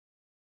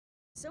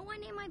So I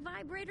named my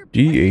vibrator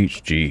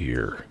DHG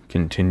here,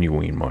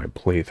 continuing my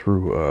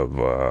playthrough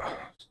of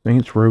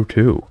Saints Row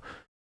 2.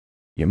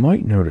 You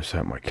might notice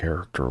that my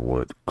character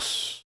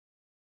looks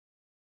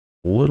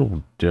a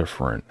little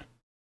different.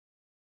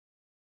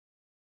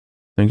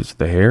 Think it's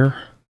the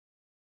hair?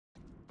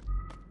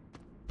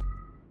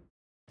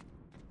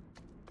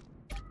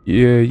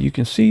 Yeah, you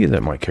can see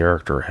that my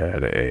character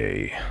had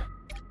a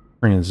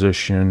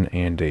transition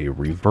and a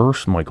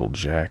reverse Michael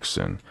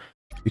Jackson,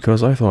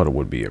 because I thought it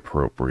would be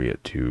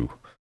appropriate to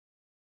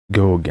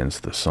go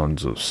against the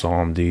Sons of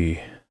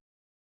Samedi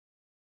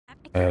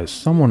as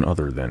someone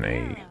other than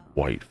a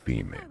white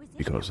female,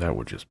 because that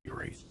would just be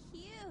right.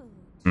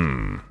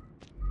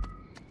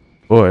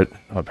 But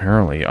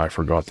apparently I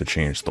forgot to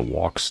change the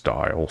walk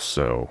style,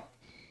 so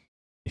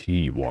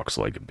he walks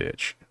like a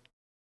bitch.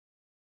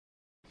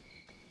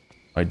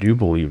 I do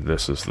believe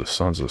this is the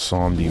Sons of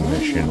Samedi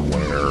mission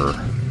where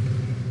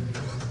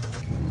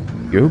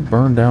go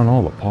burn down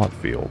all the pot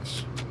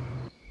fields.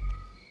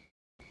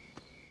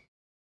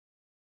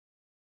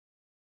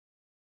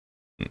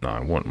 Nah,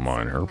 I wouldn't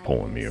mind her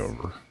pulling me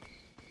over.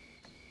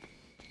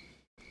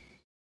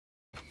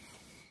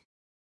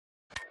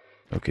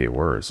 Okay,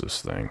 where is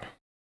this thing?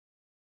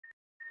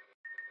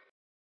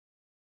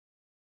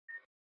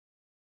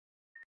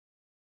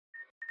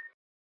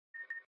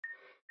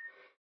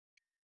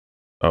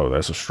 Oh,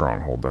 that's a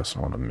stronghold. That's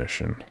not a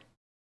mission.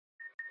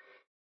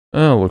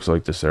 Oh, looks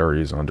like this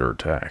area is under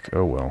attack.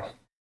 Oh well.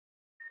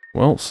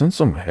 Well, since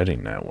I'm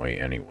heading that way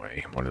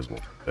anyway, might as well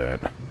do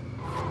that.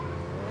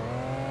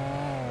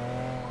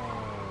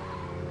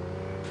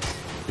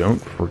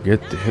 Don't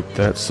forget to hit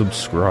that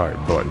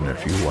subscribe button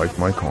if you like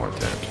my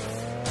content.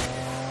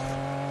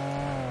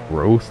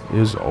 Growth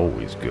is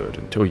always good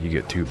until you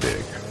get too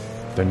big.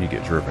 Then you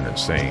get driven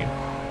insane.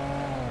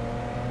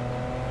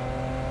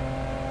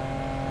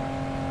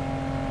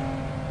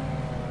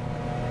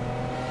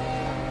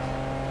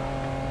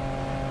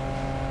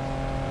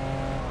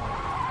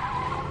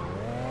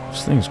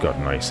 This thing's got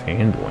nice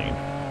handling.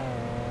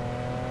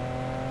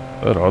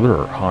 That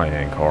other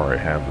high-end car I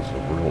have is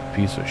a real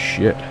piece of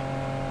shit.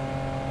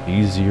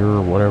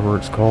 Easier, whatever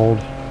it's called.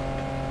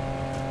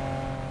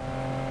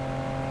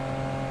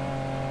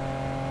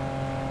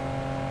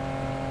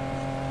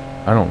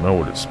 I don't know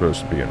what it's supposed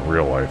to be in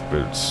real life,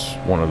 but it's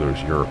one of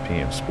those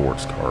European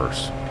sports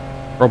cars.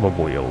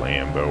 Probably a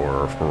Lambo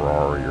or a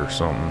Ferrari or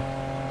something.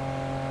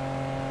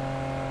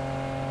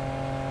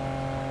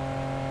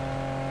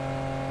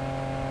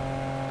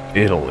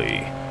 Italy.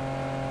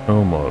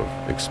 Home of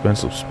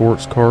expensive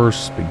sports cars,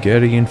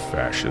 spaghetti, and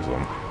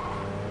fascism.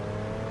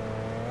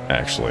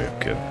 Actually, I'm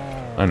kidding.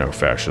 I know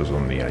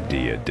fascism, the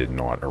idea, did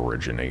not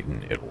originate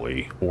in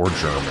Italy or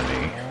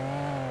Germany.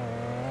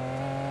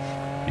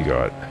 You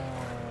got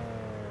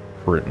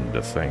Britain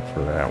to thank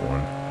for that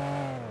one.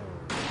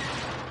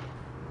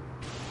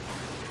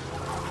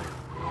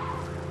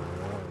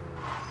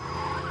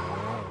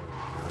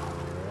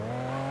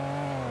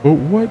 But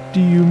what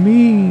do you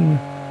mean?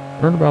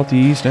 Learn about the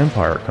East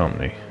Empire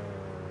Company.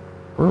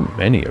 There are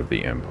many of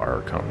the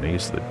Empire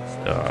Companies.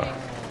 The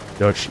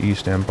Dutch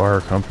East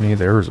Empire Company,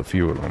 there's a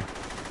few of them.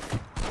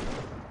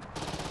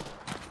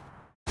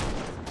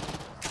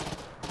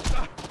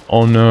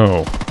 Oh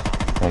no!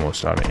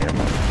 Almost out of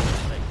ammo.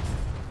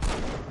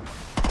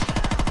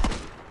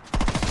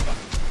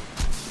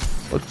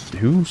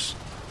 Who's...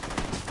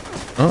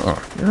 you're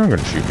not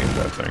gonna shoot me with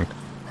that thing.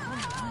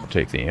 I'll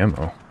take the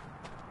ammo.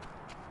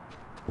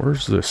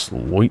 Where's this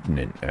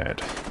lieutenant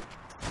at?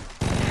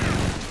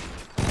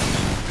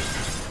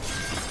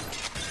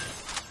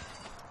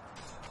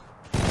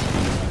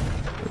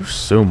 There's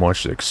so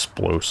much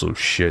explosive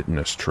shit in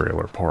this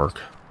trailer park.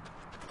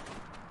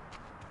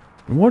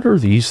 What are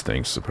these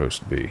things supposed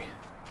to be?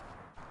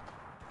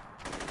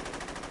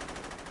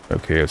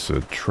 Okay, it's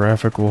a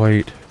traffic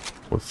light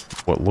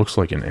with what looks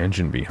like an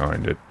engine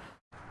behind it.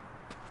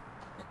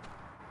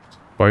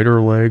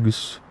 Spider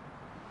legs.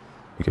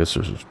 I guess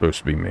there's supposed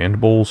to be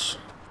mandibles.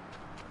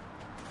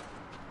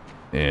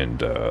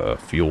 And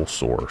fuel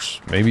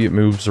source. Maybe it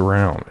moves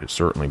around. It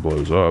certainly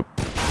blows up.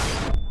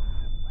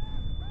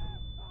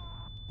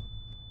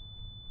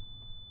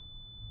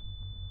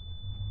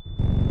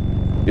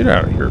 Get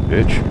out of here,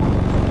 bitch.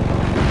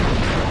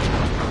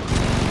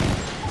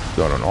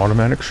 Got an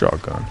automatic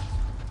shotgun.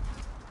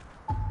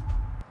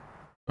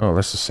 Oh,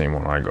 that's the same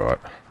one I got.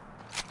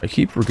 I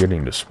keep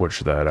forgetting to switch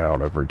that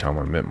out every time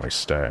I'm at my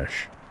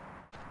stash.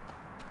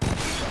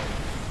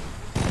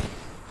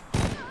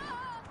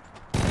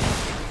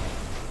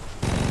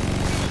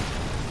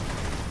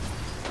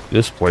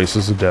 This place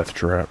is a death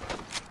trap.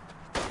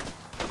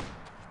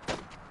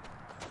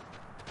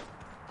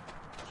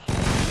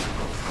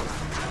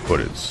 But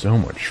it's so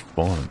much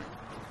fun.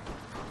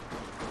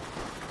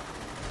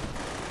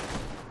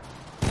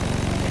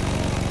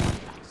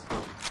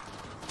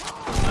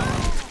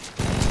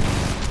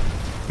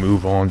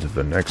 Move on to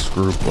the next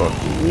group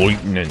of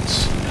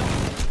lieutenants.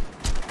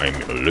 I'm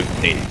a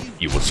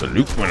lieutenant. You will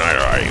salute when I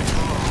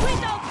arrive.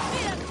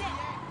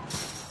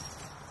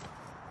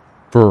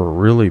 For a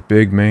really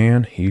big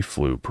man, he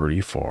flew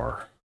pretty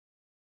far.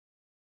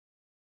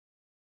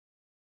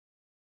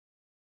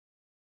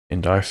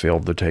 And I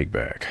failed the take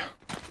back.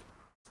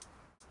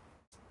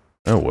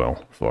 Oh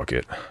well, fuck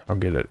it. I'll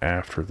get it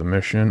after the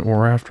mission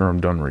or after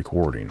I'm done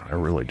recording. I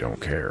really don't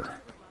care.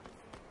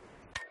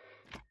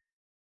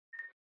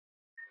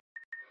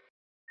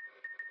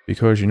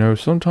 Because, you know,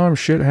 sometimes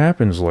shit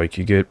happens, like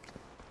you get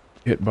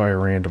hit by a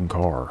random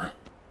car.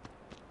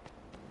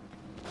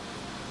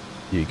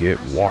 You get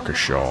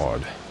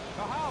walkashawed.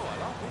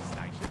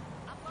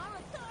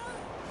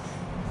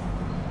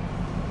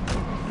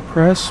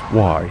 Press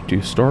Y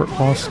to start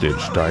hostage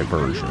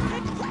diversion.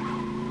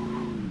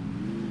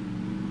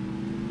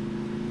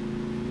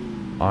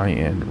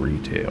 High-end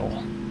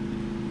retail.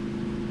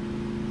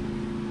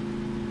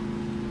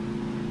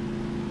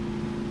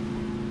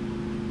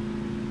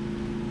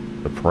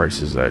 The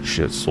prices that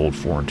shit sold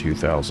for in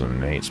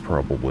 2008 is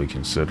probably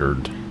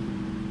considered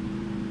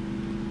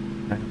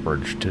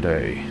average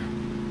today.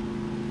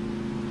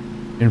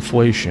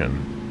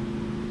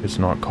 Inflation is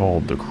not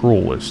called the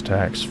cruelest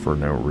tax for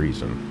no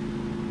reason.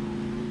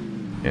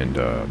 And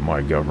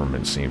my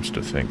government seems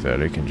to think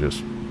that it can just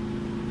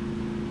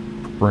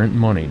print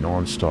money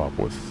non-stop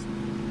with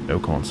no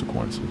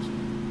consequences.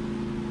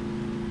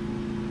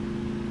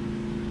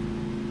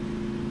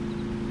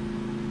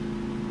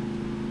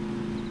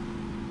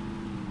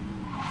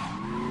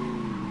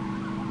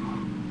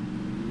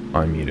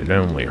 I mean, it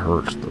only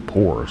hurts the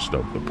poorest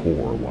of the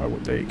poor. Why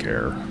would they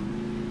care?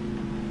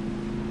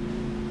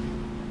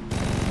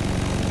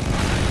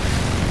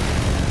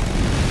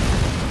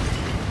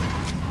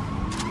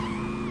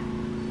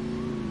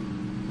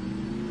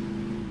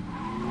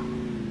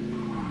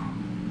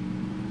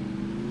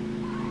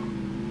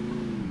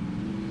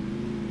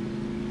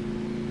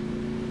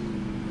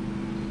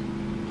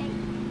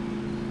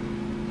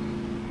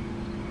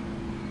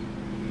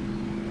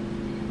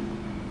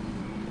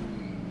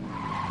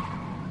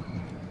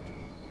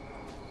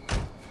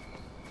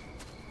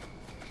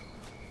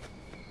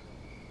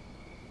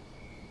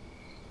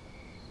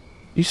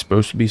 He's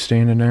supposed to be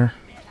standing there?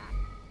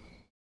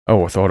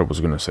 Oh, I thought it was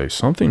going to say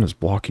something is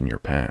blocking your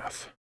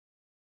path.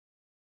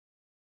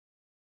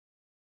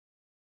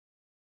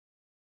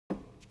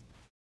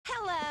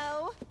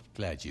 Hello.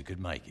 Glad you could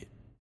make it.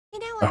 You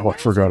know, Oh, I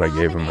forgot I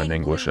gave him an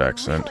English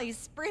accent. Really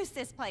spruce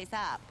this place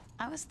up.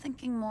 I was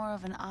thinking more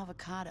of an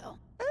avocado.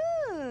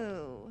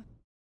 Ooh.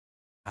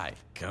 Hey,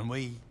 can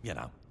we,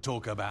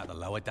 talk about the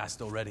lower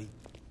dust already?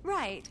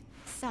 Right.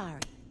 Sorry.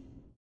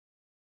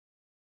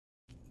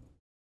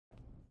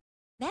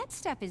 That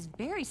stuff is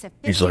very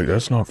sophisticated. He's like,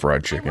 that's not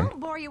fried I chicken. won't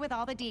bore you with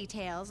all the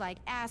details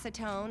like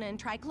acetone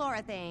and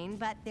trichloroethane,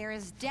 but there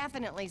is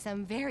definitely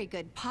some very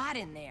good pot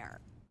in there.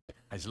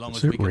 As long Is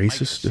as it we can make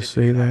racist the to shit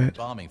say without that?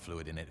 embalming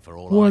fluid in it for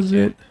all Was I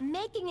care. it?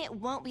 Making it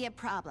won't be a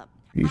problem.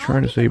 Are you I'll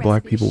trying to get the say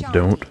black recipe people shown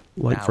don't to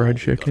you. like Now fried all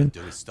we've gotta chicken?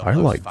 do is stop I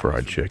those like fuckers fried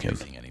from chicken.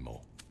 producing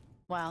anymore.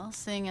 Well,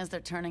 seeing as they're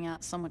turning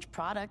out so much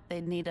product,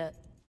 they'd need a...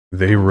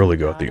 They really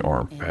got the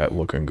arm fat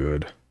looking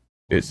good.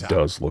 It What's that?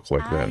 does look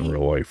like that in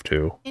real life,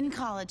 too. In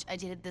college, I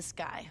dated this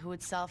guy who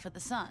would sell for the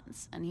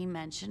Suns, and he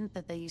mentioned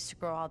that they used to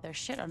grow all their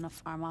shit on a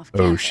farm off Oh,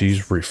 campus.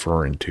 she's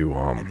referring to,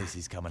 And this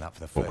is coming up for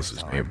the what was first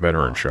his time. name?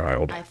 Veteran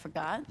Child. I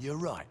forgot. You're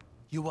right.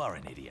 You are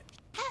an idiot.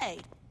 Hey,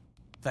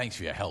 Thanks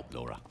for your help,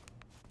 Laura.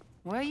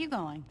 where are you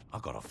going?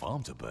 I've got a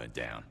farm to burn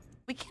down.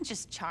 We can't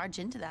just charge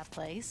into that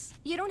place.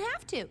 You don't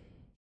have to.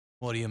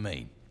 What do you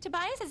mean?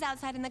 Tobias is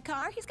outside in the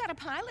car. He's got a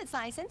pilot's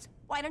license.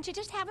 Why don't you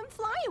just have him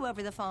fly you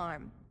over the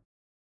farm?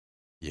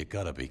 You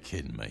gotta be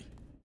kidding me.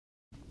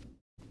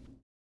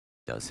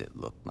 Does it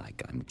look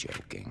like I'm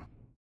joking?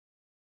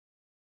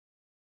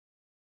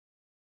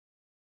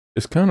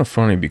 It's kind of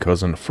funny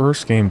because in the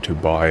first game,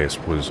 Tobias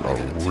was a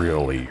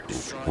really,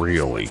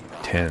 really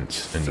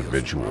tense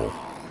individual.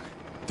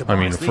 I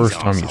mean, the first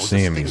time you see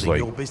him, he's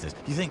like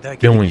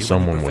killing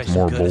someone with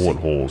more bullet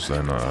holes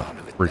than a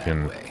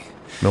freaking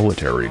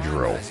military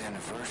drill.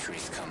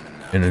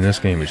 And in this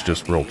game, it's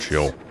just real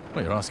chill.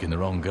 Well, you're asking the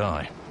wrong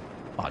guy.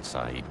 I'd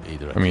say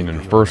either. I mean, in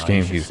the first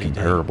game, he's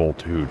comparable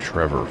to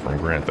Trevor from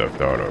Grand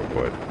Theft Auto,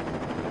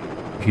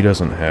 but he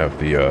doesn't have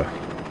the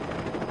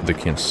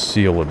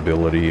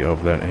concealability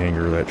of that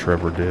anger that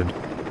Trevor did.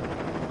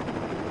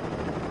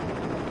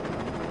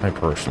 I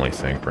personally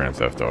think Grand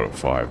Theft Auto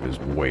 5 is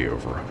way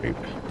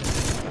overhyped.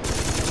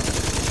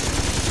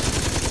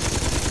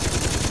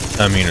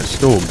 I mean, it's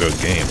still a good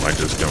game, I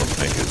just don't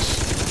think it's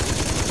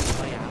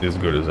as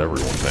good as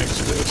everyone thinks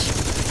it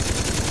is.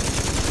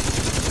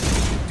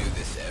 Do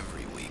this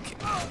every week.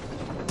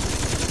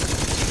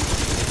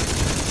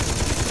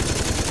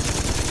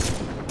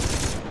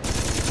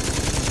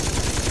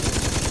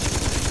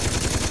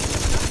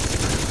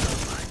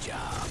 My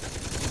job.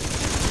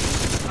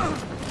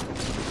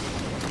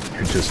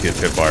 You just get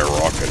hit by a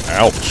rocket.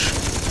 Ouch.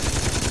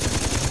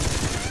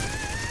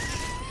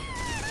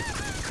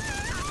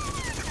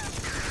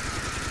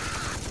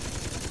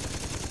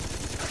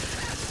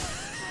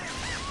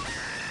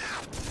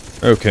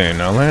 Okay,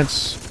 now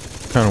that's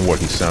kind of what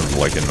he sounded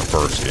like in the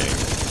first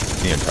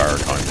game, the entire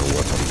time you're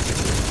with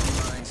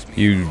him.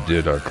 You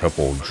did a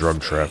couple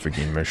drug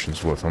trafficking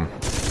missions with him.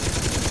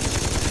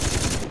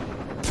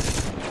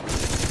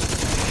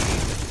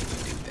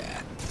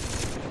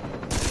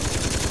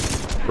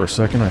 For a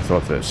second, I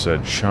thought that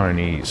said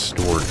Chinese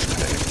storage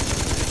tank. It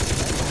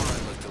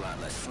looked a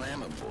lot less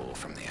flammable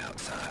from the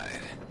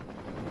outside.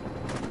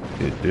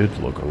 It did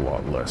look a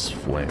lot less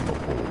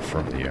flammable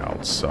from the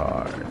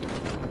outside.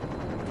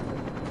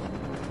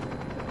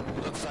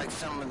 Looks like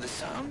some of the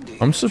Samedi.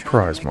 I'm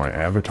surprised my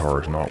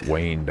avatar is not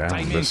weighing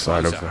down this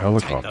side of the Take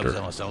helicopter.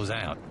 those arseholes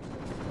out.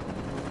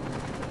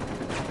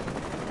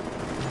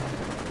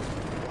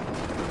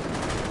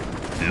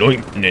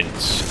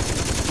 Lieutenants,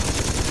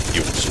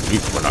 you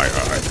salute when I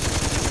arrive.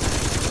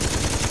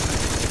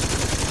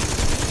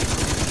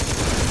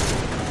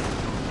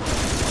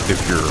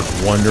 If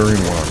you're wondering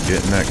where I'm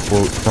getting that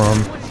quote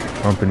from,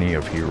 Company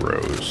of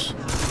Heroes.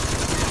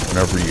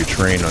 Whenever you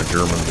train a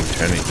German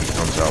lieutenant, he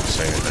comes out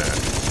saying that.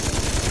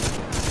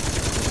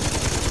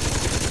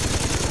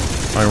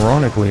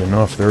 Ironically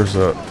enough, there's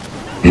a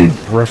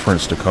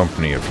reference to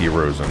Company of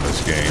Heroes in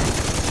this game.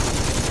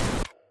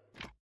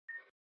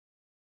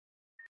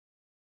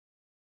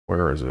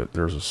 Where is it?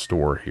 There's a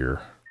store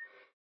here.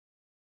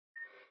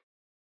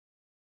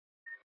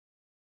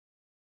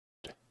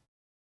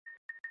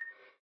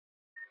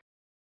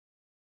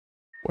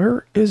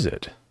 Where is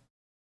it?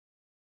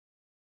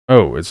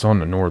 Oh, it's on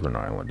the northern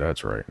island,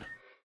 that's right.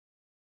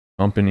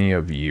 Company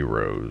of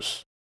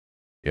Heroes.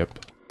 Yep.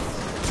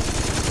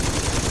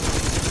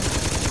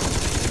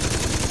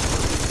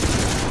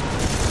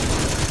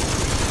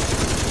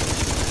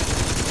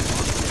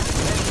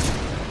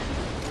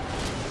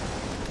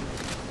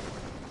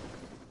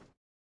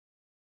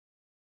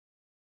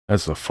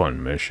 That's a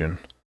fun mission.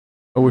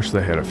 I wish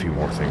they had a few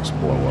more things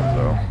blow up,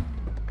 though.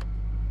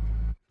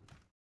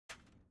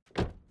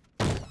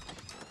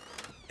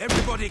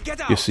 Everybody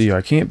get out! You see,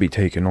 I can't be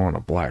taking on a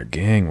black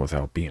gang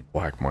without being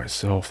black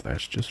myself.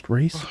 That's just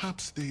racist.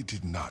 Perhaps they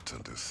did not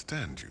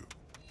understand you.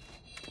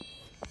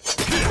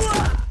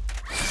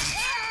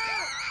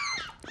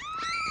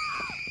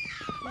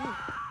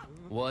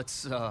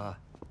 What's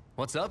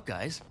up,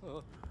 guys?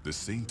 The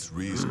saints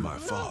raised my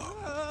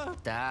father.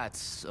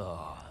 That's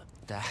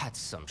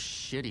some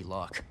shitty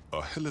luck.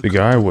 The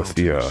guy with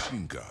the,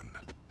 machine gun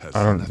has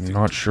I'm nothing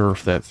not to sure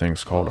if that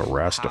thing's called a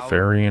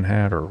Rastafarian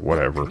hat or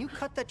whatever. Can you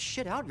cut that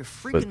shit out? You're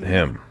But freaking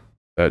him,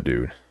 that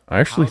dude. I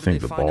actually How did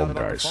think they the find out bald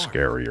about the guy's farm?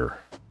 scarier.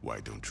 Why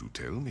don't you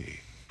tell me?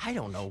 I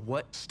don't know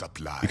what. Stop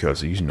lying. Because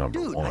he's number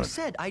Dude, I one.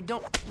 said I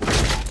don't.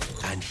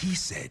 And he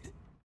said,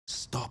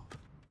 stop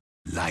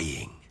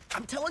lying.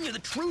 I'm telling you the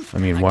truth. I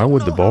mean, I why don't would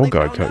know the how bald they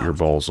guy found cut your out.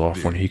 balls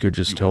off when he could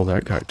just You tell are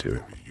that guy not to?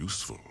 very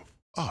useful,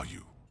 are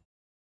you?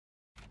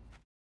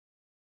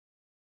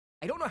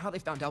 I don't know how they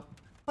found out,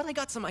 but I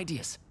got some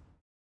ideas.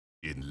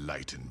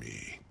 Enlighten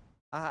me.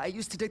 I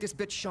used to date this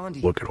bitch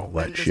Shondi. Look at all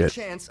that and there's a shit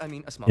chance, I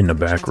mean, a small in the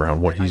chance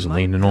background, what that I he's might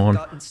leaning have on.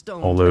 gotten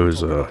stoned All and those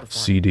pulled her off the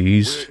farm.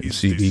 CDs, Where is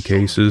CD this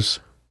cases.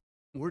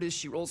 Word is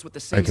she rolls with the I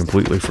same stuff.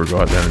 completely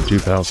forgot that in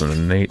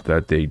 2008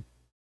 that they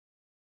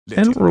Let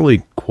hadn't it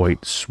really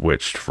quite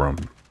switched from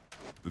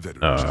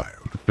Veteran uh,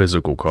 child.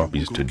 physical You will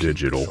copies go to kill the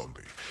digital.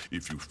 zombie.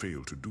 If you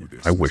fail to do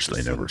this, I wish the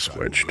they never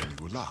sunshine switched. will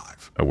burn you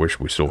alive. I wish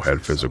we still Does had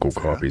that physical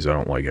sound fair? copies. I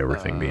don't like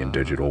everything being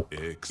digital.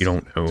 You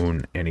don't own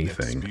Let's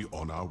anything. be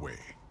on our way.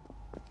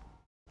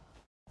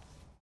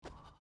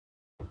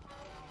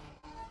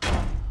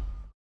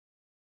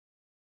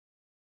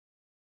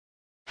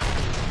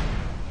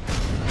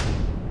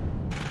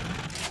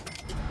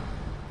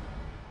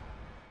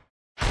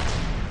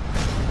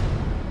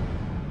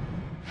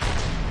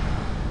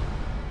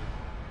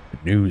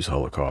 News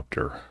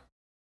helicopter.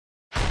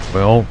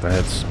 Well,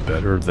 that's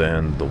better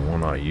than the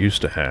one I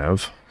used to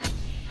have.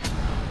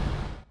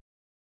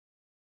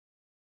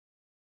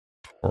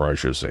 Or I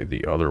should say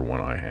the other one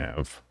I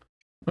have.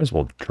 Might as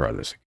well try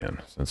this again,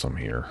 since I'm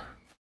here.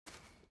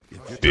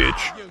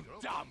 Bitch. You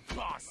dumb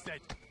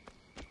bastard!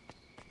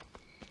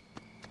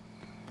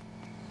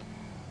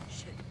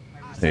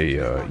 Hey,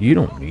 you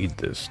don't need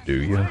this,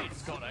 do you?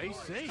 It's got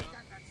AC.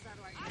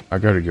 I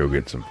gotta go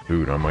get some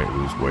food. I might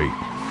lose weight.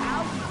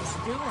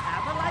 Still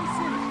have a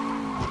license.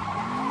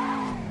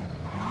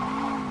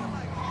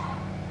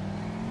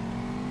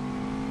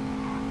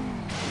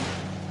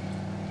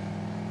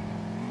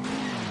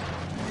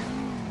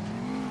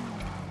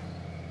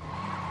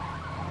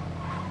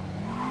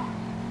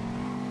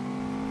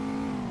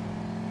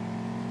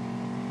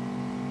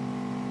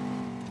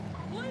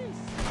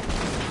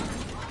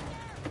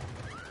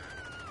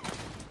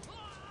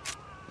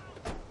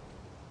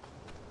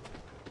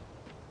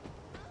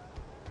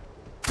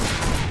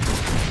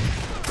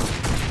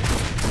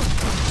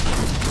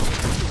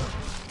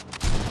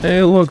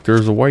 Hey, look,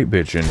 there's a white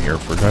bitch in here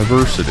for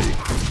diversity.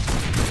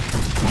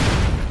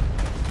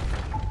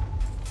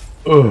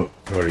 Oh,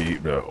 gotta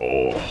eat that.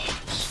 Oh,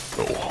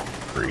 so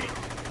hungry.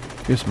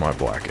 Kiss my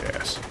black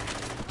ass.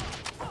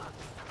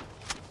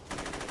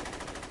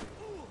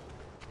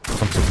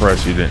 I'm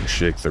surprised he didn't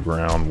shake the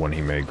ground when he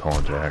made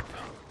contact.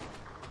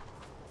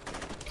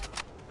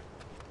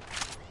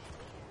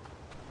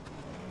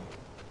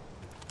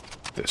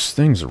 This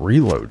thing's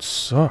reload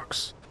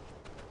sucks.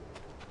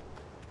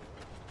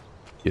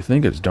 You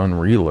think it's done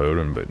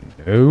reloading, but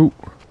nope.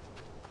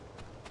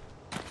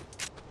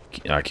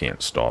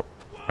 can't stop.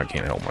 I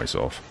can't help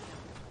myself.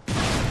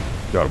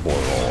 Gotta blow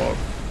it all up.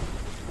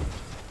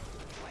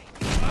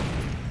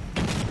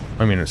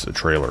 I mean, it's a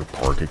trailer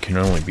park. It can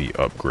only be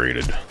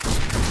upgraded.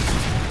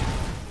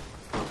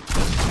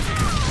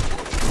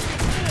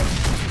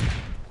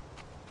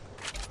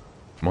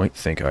 Might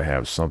think I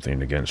have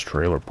something against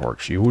trailer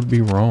parks. You would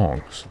be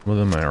wrong. Some of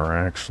them are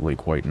actually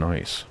quite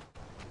nice.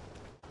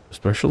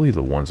 Especially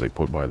the ones they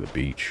put by the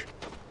beach.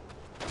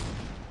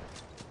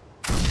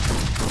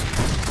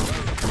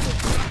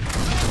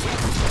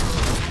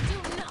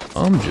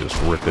 I'm just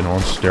ripping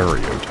on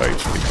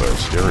stereotypes because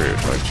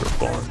stereotypes are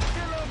fun.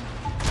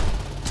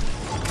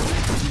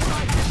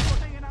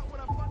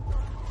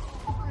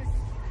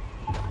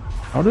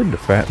 How did the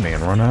fat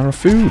man run out of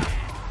food?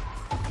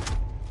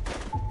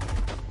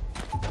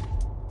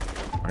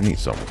 I need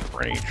something with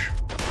range.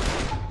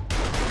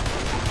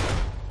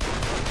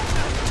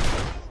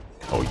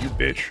 Oh, you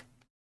bitch.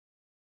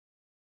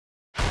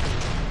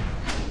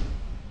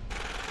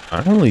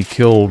 I only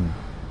killed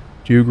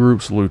 2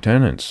 groups of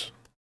lieutenants.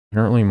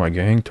 Apparently my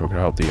gang took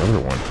out the other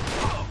one.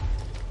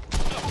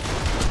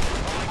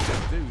 I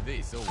could do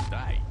this all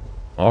day.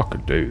 I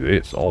could do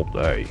this all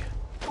day.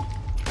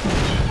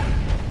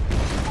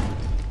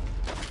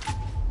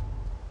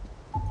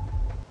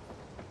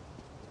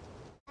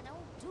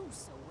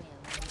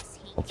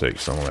 I'll take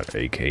some of that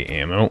AK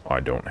ammo. I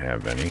don't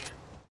have any.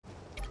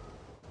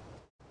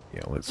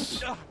 Yeah,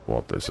 let's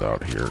swap this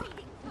out here.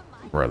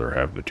 Rather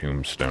have the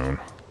tombstone.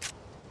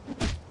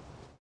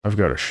 I've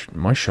got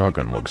my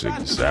shotgun looks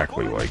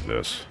exactly like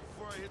this.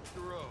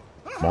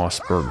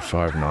 Mossberg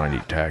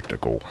 590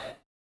 Tactical.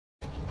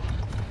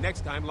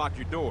 Next time, lock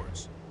your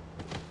doors.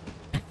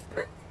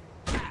 I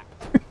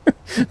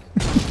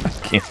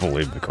can't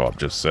believe the cop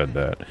just said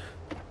that.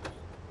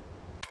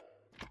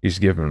 He's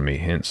giving me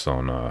hints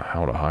on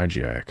how to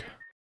hijack.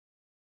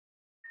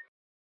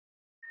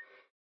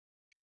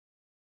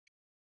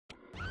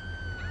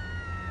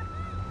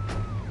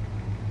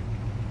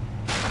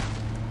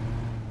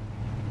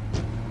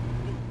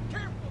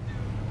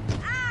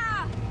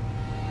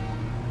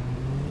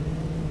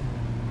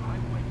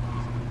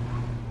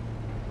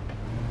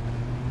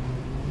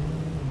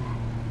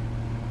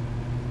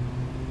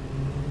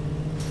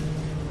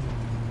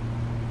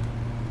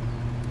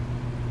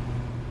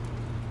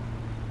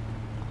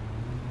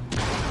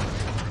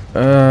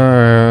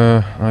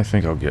 I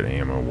think I'll get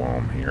ammo while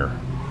I'm here.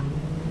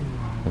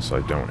 Unless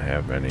I don't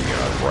have any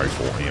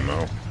rifle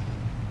ammo.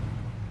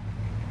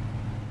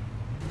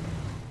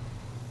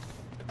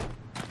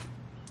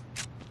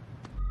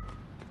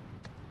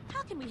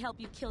 How can we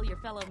help you kill your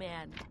fellow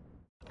man?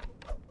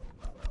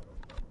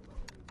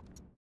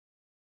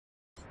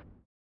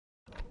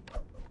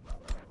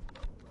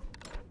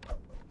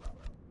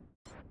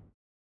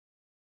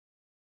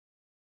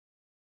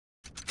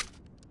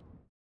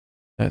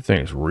 That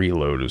thing's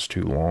reload is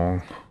too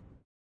long.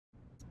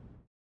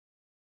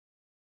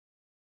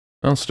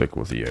 I'll stick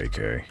with the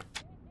AK.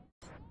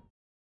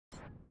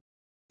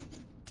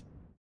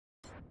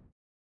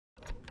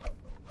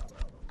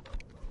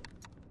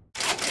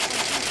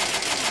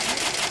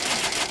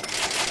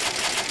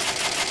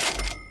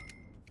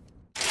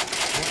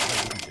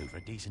 What would you do for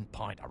a decent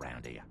pint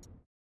around here?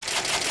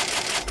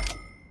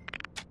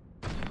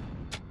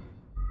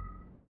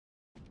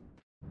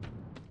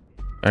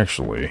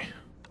 Actually,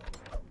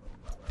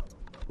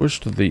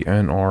 switch to the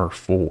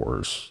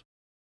NR4s.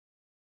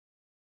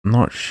 I'm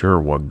not sure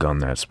what gun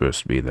that's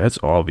supposed to be. That's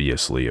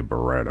obviously a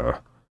Beretta.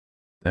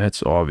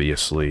 That's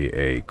obviously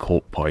a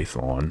Colt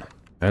Python.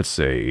 That's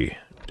a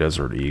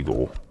Desert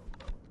Eagle.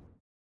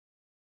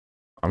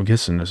 I'm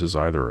guessing this is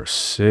either a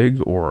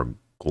SIG or a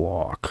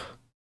Glock.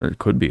 It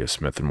could be a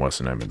Smith &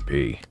 Wesson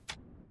M&P.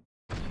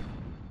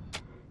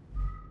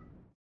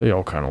 They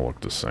all kind of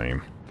look the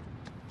same.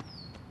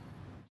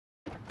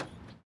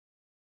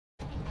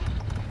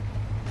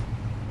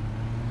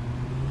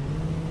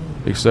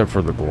 Except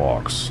for the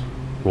Glocks.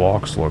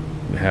 Glocks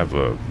have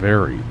a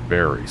very,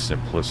 very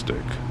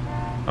simplistic,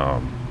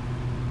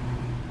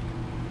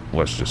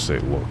 let's just say,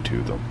 look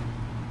to them.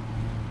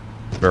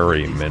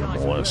 Very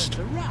minimalist.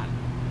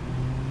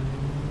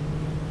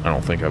 I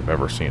don't think I've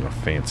ever seen a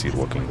fancy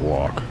looking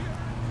Glock.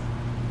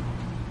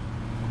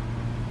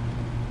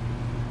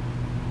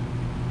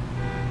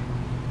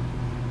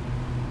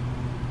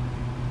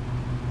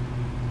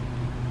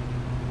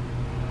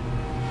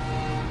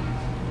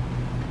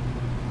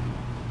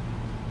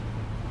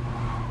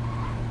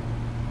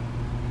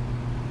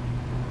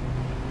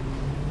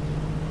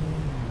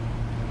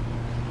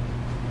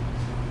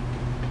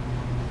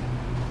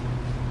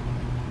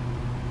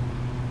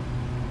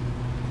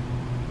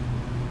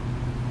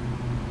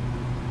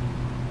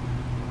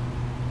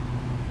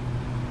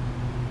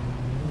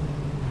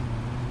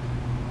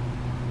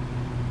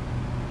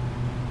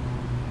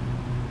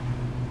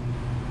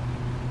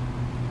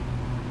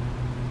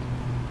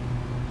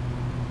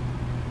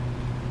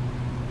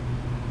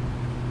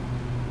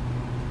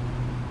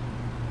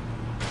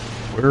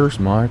 Where's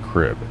my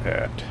crib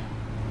at?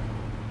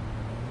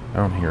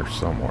 Down here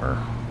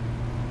somewhere.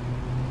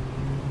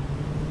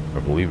 I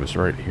believe it's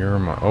right here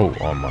on my, oh,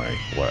 on my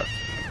left.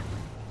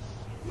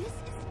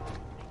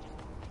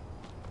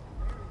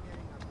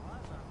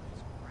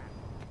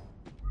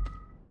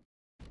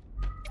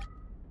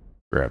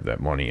 Grab that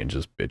money and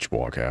just bitch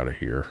walk out of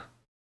here.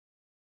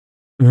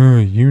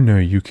 You know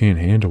you can't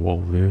handle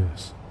all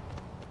this.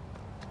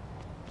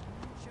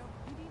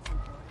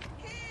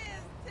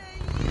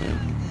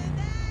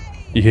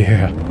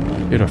 Yeah,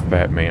 hit a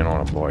fat man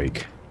on a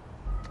bike.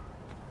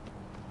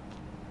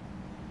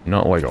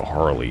 Not like a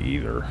Harley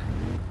either.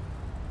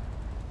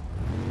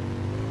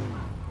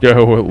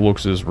 Yo, it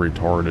looks as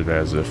retarded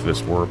as if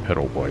this were a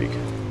pedal bike.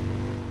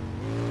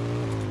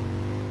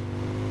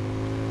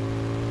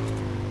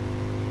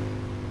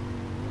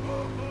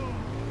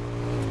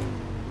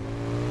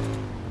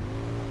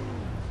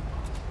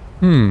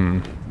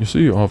 You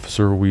see,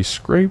 officer, we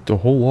scraped a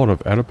whole lot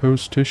of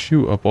adipose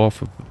tissue up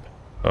off of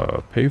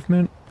the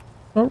pavement.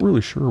 Not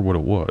really sure what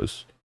it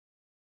was.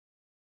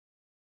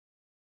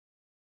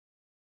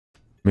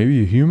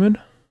 Maybe a human?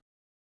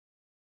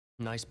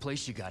 Nice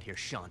place you got here,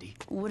 Shandi.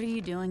 What are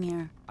you doing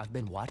here? I've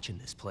been watching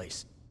this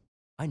place.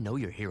 I know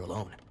you're here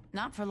alone.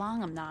 Not for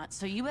long, I'm not.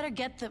 So you better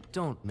get the...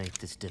 Don't make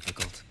this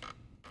difficult.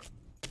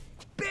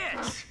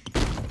 Bitch!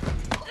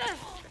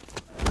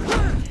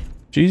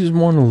 She's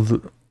one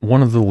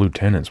of the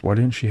lieutenants. Why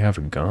didn't she have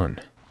a gun?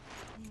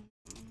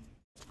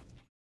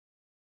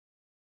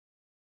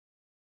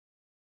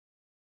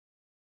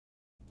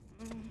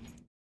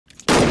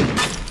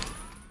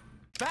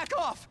 Back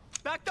off!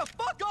 Back the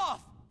fuck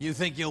off! You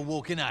think you're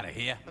walking out of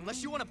here?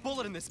 Unless you want a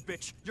bullet in this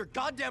bitch, you're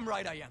goddamn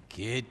right I am.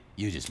 Kid,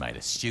 you just made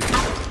a stupid...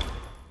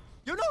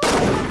 You know who the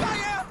fuck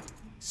I am?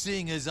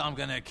 Seeing as I'm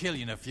gonna kill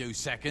you in a few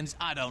seconds,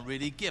 I don't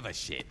really give a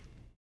shit.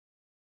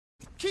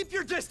 Keep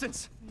your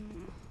distance!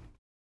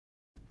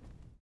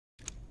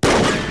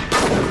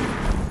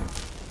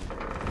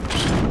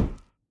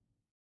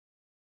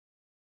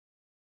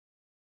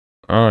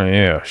 Oh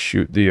yeah,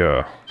 shoot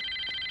the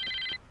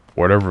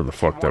whatever the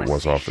fuck that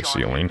was off the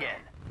ceiling.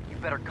 You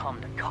better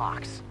come to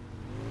Cox.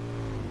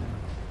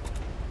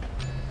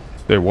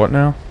 Say what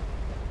now?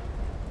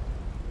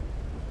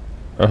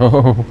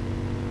 Oh.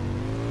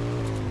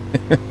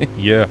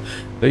 Yeah,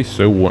 they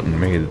so wouldn't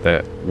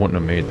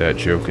have made that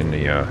joke in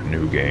the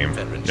new game.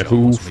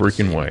 No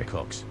freaking way.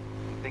 Cox.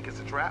 Think it's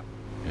a trap?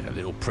 Yeah, a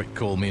little prick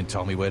called me and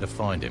told me where to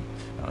find him.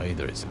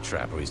 Either it's a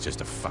trap or he's just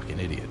a fucking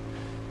idiot.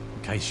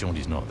 In case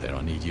Shauny's not there,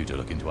 I need you to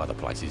look into other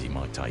places he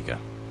might take her.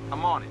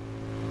 I'm on it.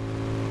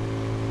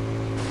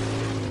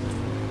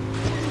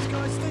 What do these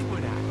guys think we're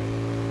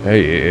at?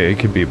 Hey, it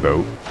could be a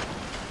boat.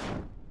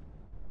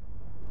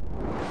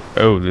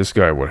 Oh, this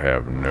guy would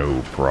have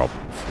no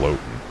problem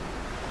floating.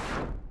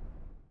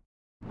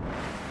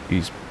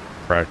 He's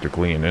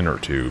practically an inner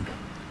tube.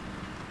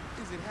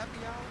 Is it happy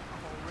hour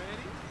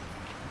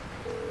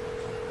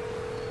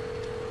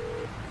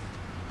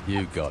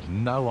already? You got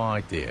no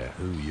idea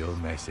who you're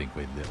messing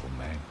with, little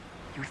man.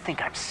 You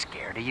think I'm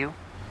scared of you?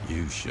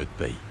 You should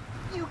be.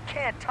 You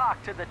can't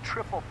talk to the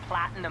triple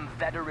platinum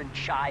veteran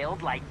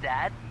child like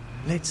that.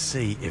 Let's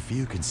see if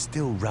you can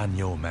still run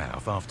your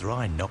mouth after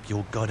I knock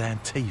your goddamn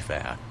teeth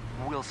out.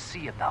 We'll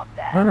see about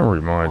that. Kind of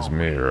reminds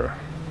me, or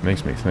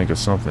makes me think of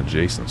something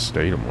Jason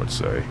Statham would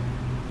say.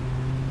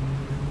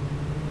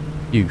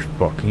 You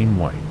fucking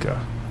wanker.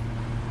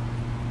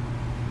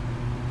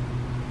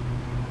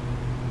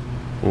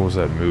 What was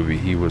that movie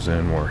he was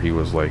in where he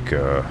was like,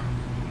 I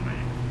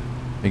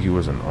think he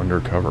was an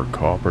undercover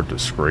cop or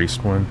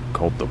disgraced one,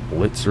 called The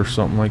Blitz or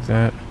something like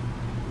that?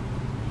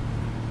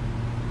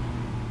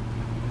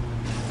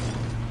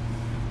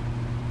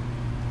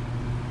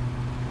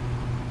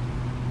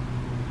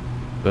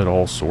 That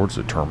all sorts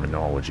of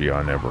terminology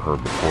I never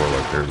heard before,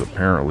 like there's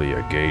apparently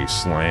a gay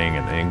slang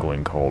in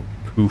England called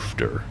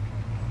poofter.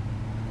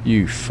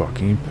 You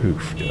fucking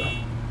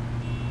poofter.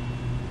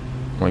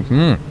 Like,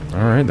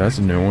 alright, that's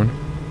a new one.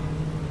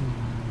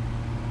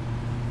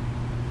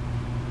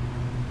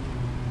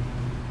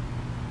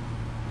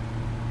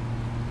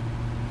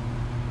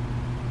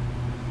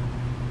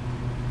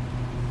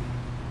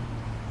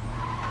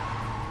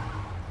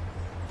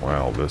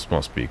 Wow, this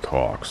must be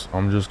Cox.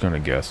 I'm just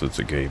gonna guess it's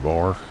a gay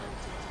bar.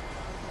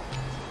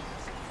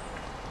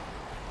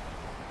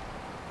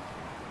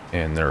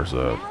 And there's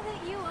a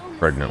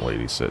pregnant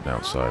lady sitting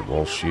outside.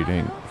 Well, she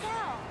ain't.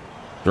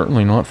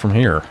 Certainly not from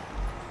here.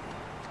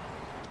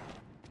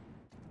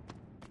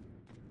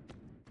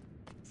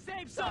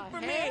 Save some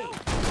for me!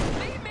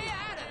 Leave me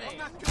out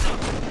of this!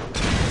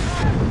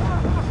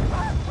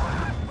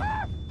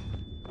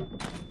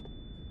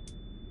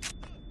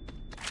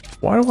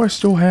 Why do I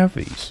still have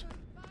these?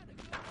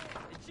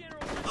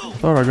 I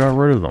thought I got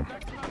rid of them.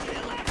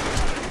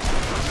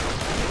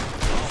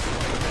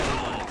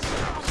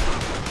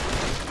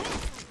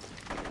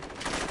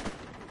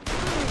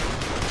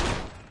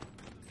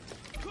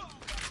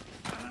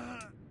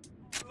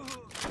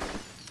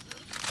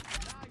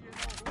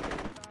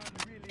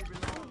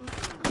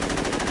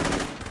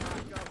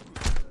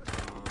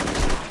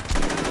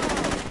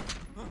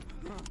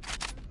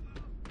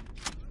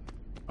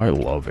 I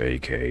love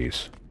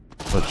AKs.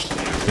 Such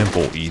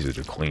simple, easy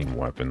to clean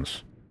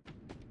weapons.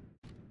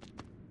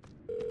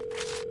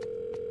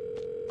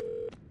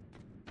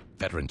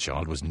 Veteran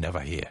child was never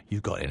here. You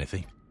got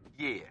anything?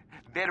 Yeah,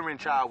 veteran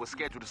child was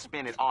scheduled to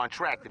spend it on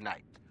track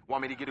tonight.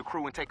 Want me to get a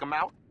crew and take him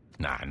out?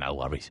 Nah, no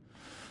worries.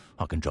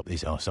 I can drop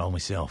this arsehole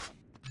myself.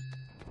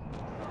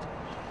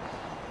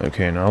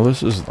 Okay, now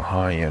this is the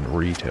high-end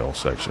retail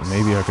section.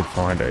 Maybe I could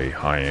find a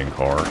high-end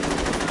car.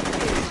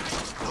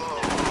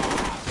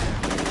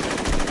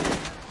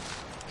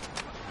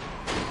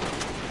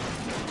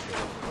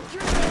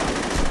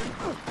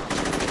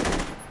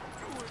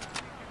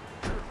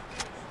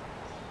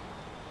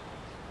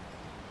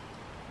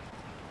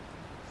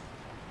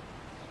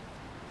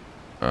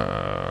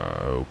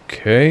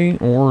 Okay,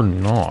 or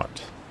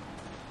not.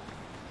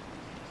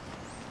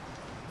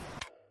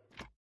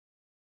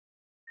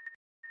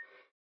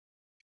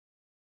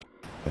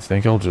 I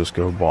think I'll just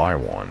go buy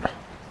one.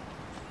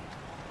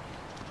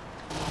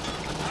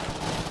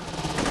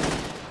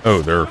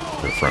 Oh, they're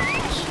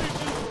friendlies.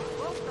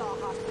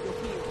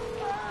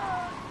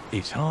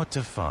 It's hard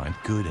to find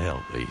good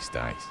help these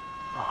days.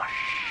 Oh,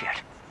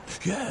 shit.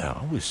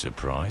 Yeah, I was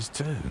surprised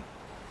too.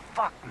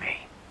 Fuck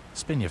me.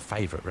 Spin your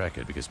favorite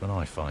record, because when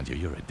I find you,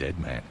 you're a dead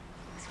man.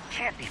 This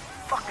can't be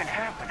fucking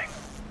happening.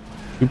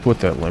 Who put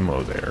that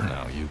limo there?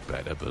 Now you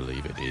better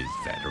believe it is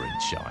Veteran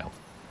Child.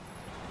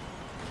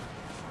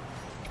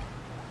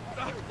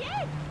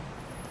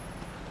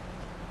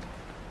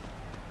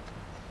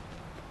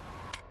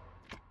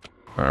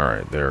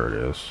 Alright, there it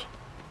is.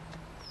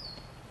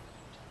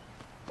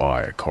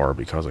 Buy a car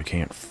because I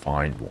can't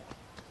find one.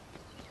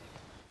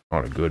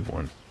 Not a good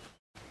one.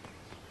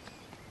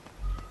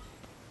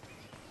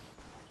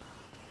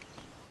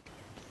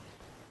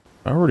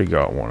 I already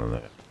got one of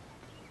them.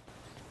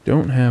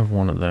 Don't have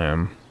one of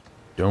them.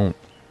 Don't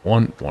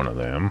want one of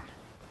them.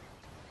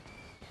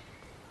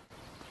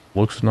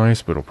 Looks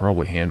nice, but it'll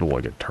probably handle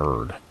like a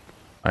turd.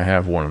 I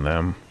have one of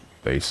them.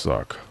 They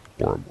suck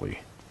horribly.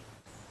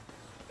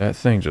 That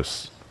thing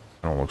just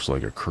kind of looks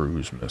like a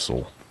cruise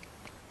missile.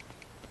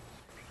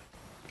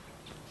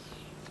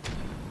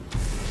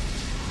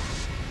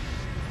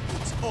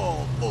 It's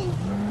all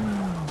over.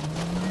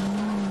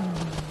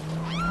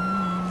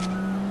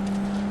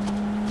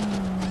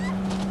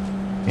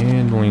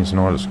 Handling's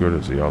not as good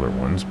as the other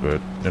ones, but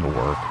it'll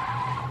work.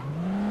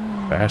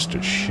 Fast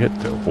as shit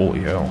though, holy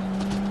hell.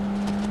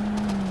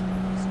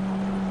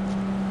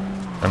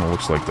 Kinda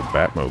looks like the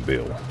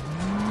Batmobile.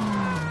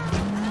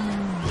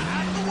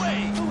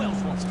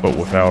 But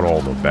without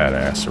all the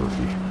badassery.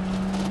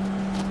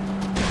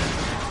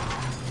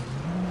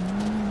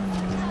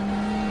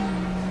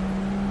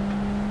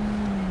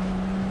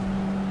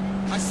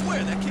 I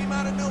swear that came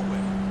out of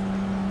nowhere.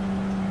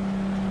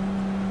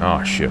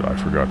 Ah shit, I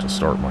forgot to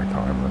start my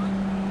timer.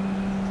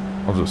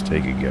 I'll just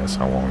take a guess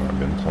how long I've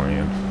been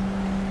playing.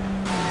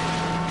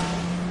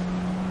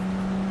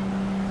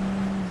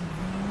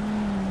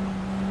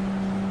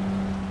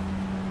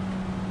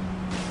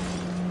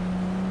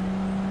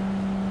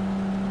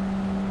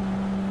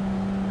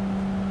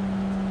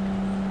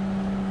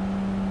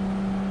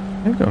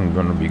 I think I'm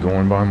gonna be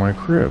going by my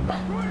crib.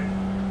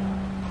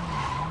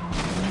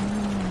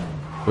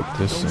 Put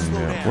this in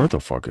there. Where the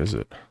fuck is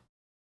it?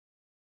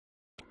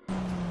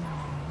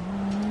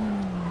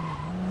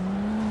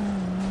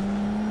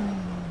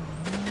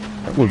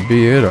 That would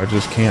be it. I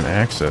just can't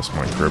access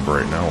my crib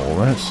right now. Well,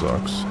 that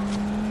sucks.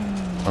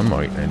 I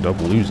might end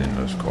up losing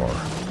this car.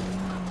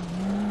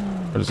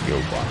 I'll just go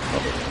buy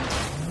another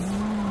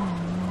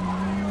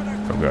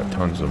one. I've got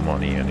tons of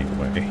money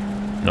anyway.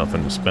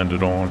 Nothing to spend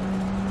it on.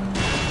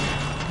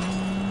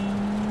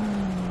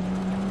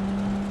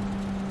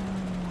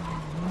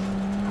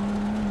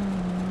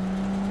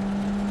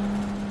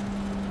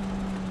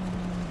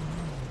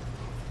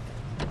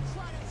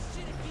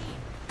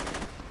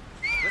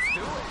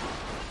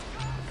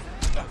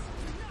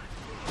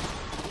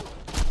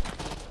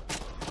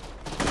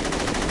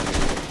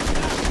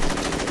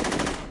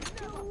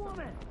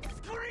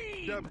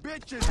 The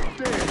bitch is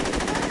dead.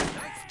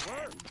 Nice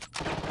work.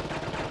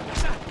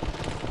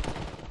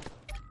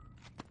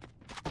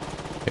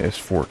 Yeah, it's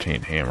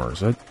 14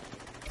 hammers. I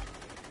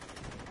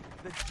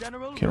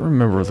can't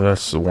remember if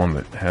that's the one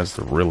that has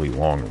the really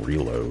long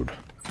reload.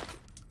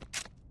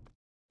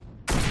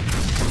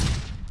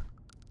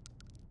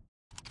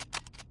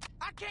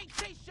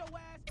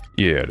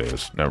 Yeah, it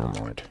is. Never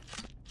mind.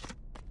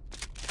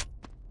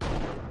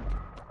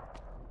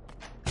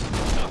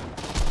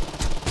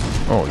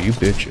 Oh, you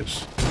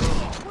bitches.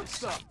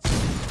 What's up?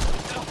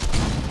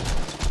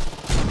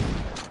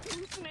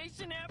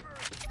 Nation ever.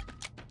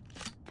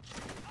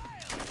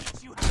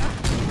 You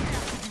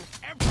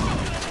have to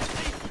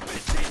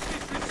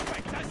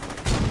disrespect us.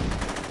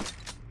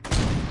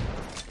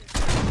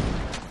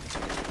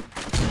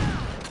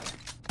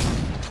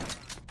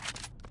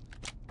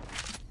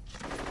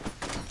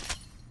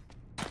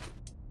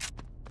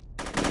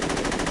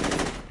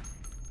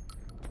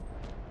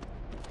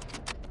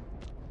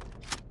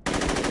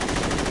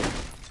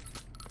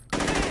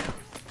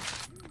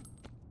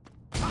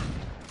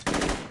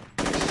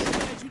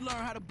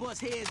 learn how to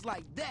bust heads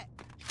like that.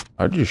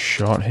 I just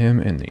shot him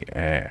in the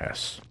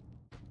ass.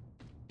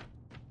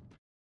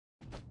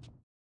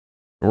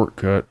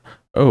 Shortcut.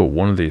 Oh,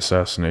 one of the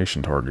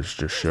assassination targets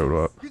just showed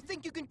up. You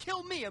think you can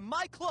kill me in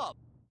my club?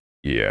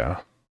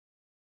 Yeah.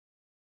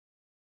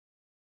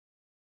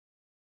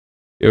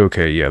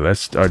 Okay, yeah,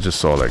 that's. I just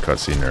saw that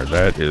cutscene there.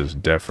 That is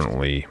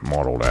definitely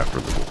modeled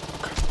after the book.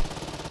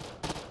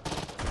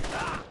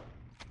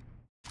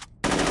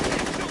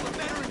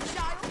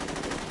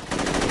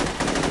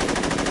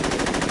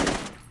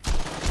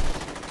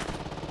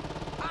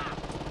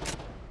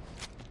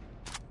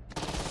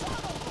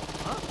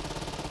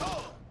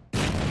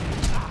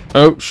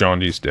 Oh,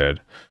 Shondi's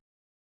dead.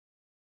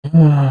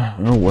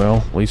 Oh well,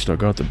 at least I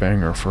got the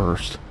banger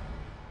first.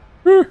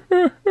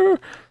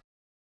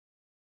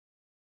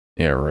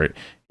 Yeah, right.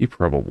 He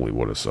probably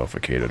would have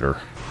suffocated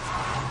her.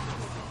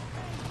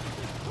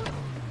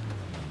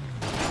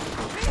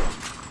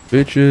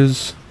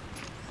 Bitches.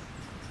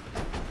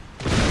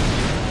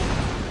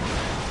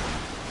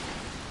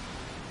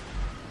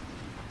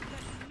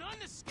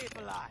 None escape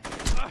alive.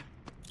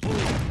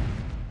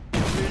 You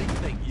really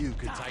think you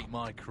could take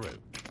my crew?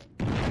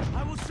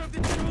 I will serve the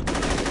truth.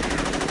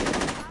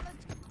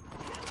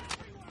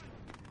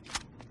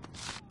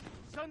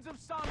 Sons of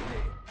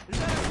Samedi,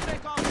 let us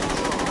take off.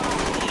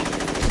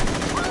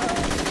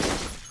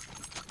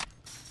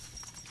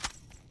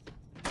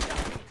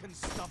 Nothing can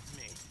stop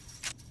me.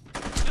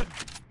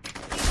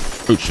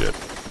 Oh shit.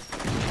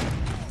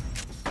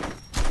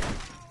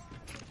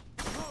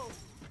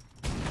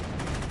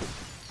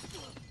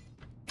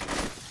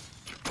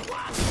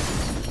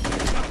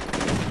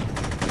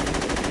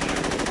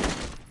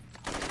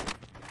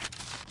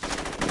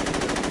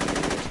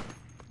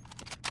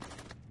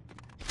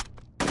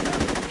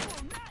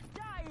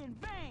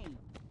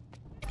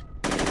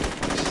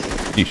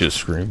 He just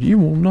screamed, "You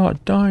will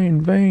not die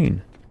in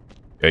vain."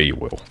 Yeah, you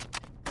will.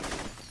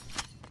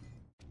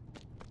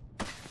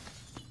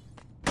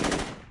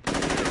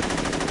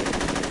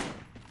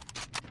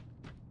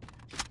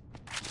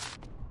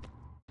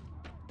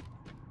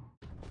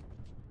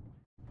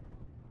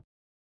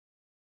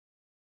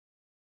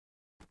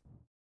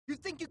 You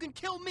think you can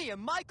kill me in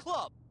my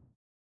club?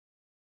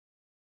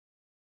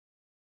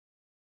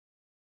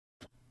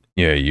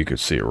 Yeah, you could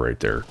see it right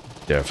there.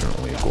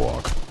 Definitely a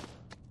Glock.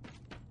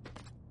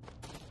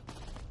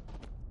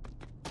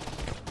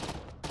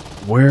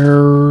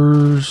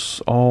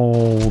 Where's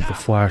all the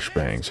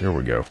flashbangs? Here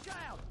we go.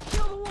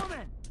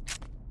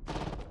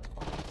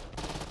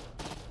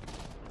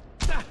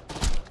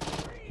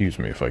 Excuse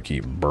me if I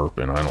keep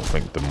burping. I don't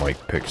think the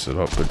mic picks it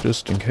up, but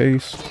just in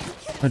case,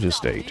 I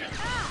just ate.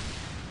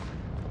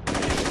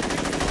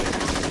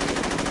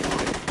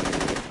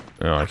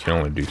 Oh, I can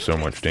only do so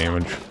much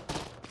damage.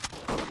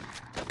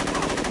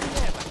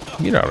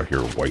 Get out of here,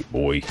 white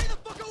boy.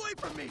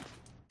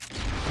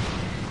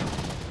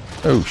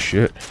 Oh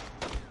shit.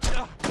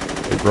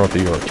 They brought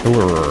the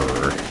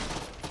artillery.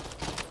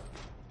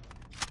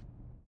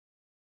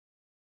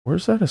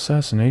 Where's that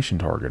assassination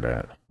target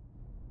at?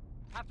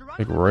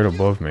 Like right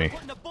above me.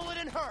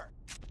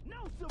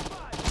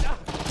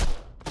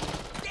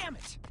 Damn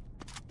it!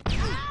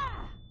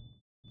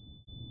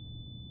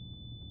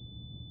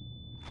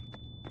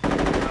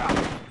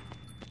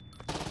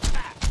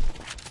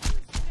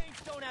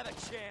 Don't have a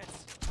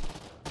chance.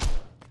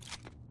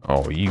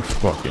 Oh, you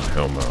fucking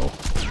homo.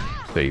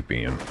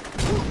 Sapien.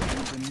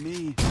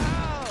 Me.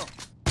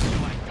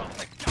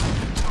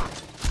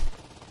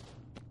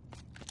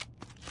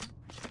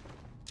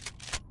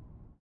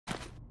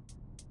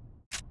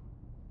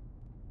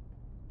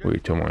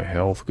 Wait till my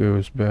health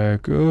goes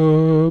back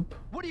up.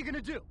 What are you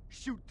gonna do?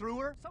 Shoot through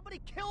her?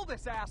 Somebody kill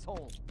this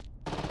asshole!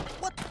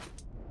 What?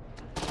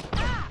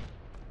 Ah!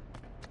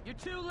 You're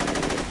too late.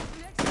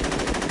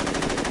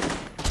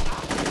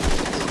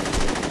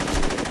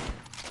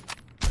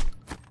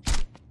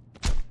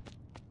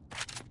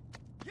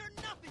 You're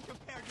nothing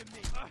compared to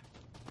me!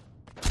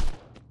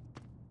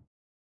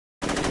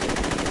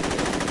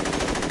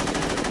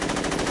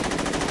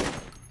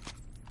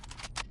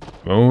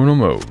 Mowing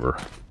him over.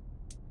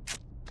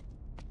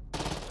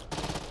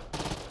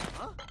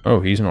 Oh,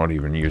 he's not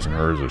even using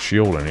her as a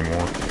shield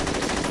anymore.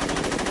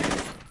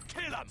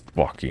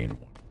 Fucking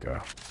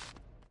Wonka.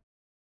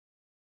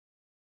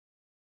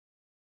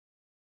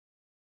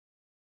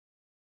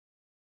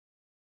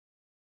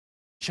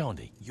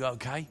 Shondi, you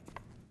okay?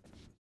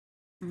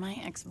 My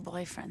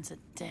ex-boyfriend's a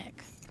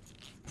dick.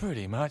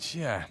 Pretty much,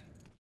 yeah.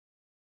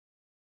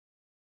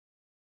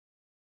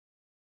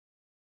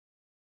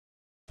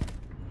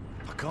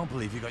 I can't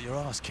believe you got your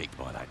ass kicked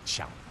by that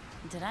chump.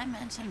 Did I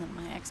mention that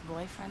my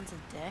ex-boyfriend's a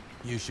dick?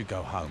 You should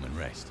go home and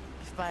rest.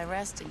 If by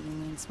resting you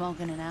mean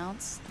smoking an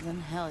ounce, then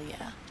hell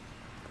yeah.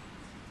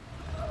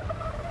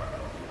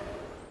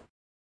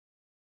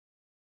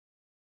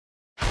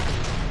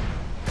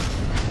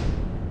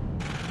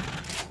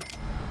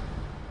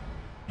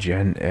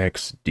 Gen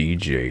X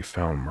DJ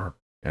found Mark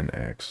Gen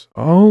X.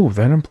 Oh,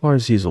 that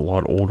implies he's a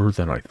lot older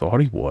than I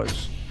thought he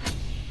was.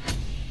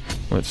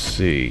 Let's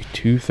see,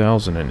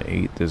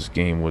 2008 this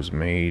game was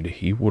made.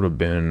 He would have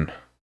been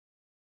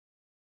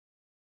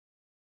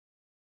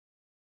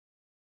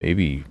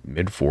maybe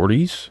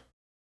mid-40s?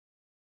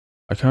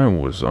 I kind of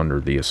was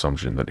under the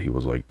assumption that he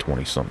was like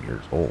 20-something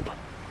years old.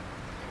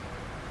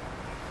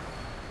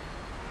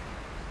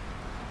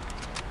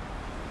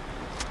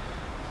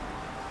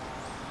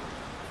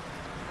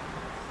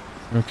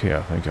 Okay,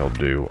 I think I'll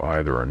do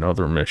either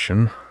another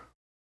mission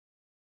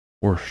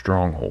or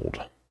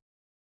Stronghold.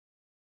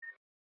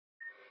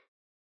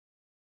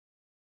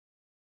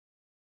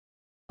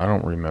 I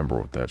don't remember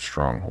what that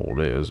Stronghold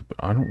is, but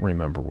I don't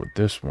remember what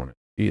this one is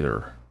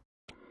either.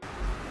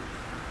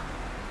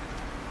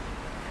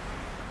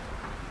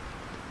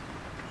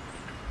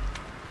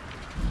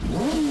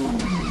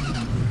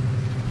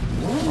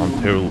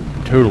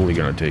 I'm totally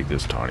gonna take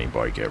this tiny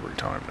bike every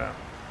time now.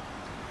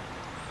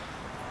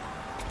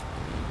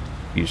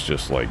 He's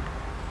just like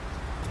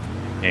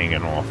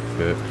hanging off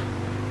of it.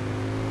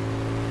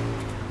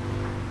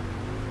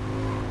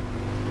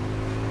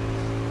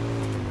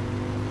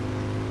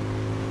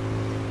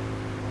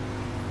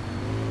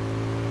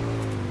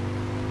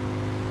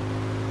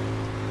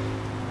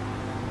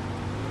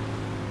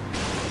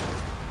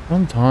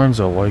 Sometimes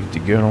I like to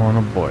get on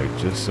a bike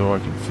just so I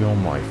can feel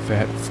my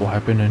fat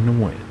flapping in the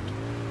wind.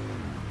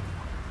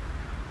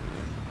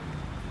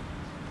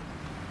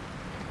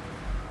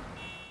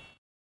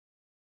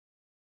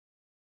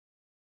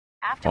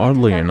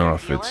 Oddly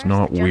enough, it's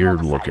not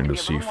weird looking to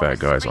see fat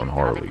guys on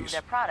Harleys.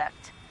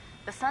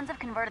 The Sons have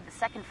converted the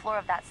second floor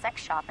of that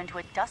sex shop into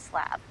a dust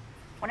lab.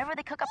 Whenever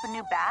they cook up a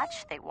new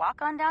batch, they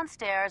walk on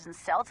downstairs and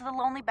sell to the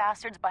lonely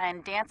bastards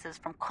buying dances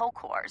from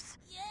Kokors.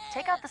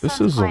 Take out the This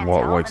Sons' is a lot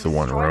clientele like and the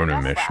one destroy the Ronin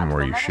dust mission labs. where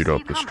They'll you never shoot see up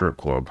you the coming. strip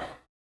club.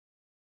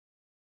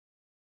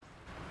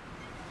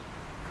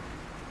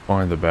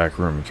 Find the back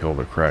room and kill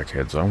the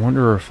crackheads. I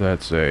wonder if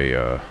that's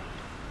a,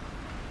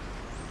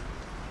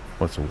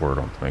 what's the word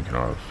I'm thinking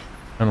of?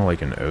 Kind of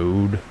like an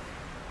ode.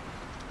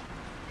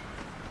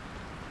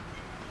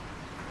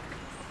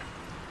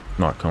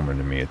 Not coming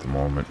to me at the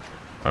moment.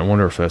 I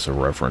wonder if that's a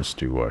reference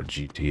to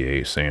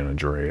GTA San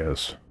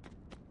Andreas.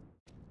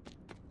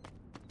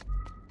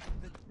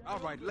 All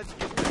right, let's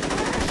get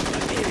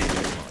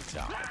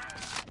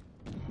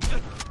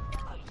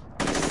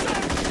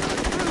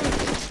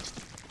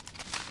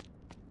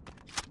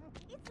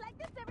It's like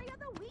this every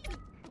other week.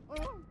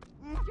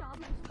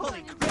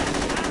 Holy crap!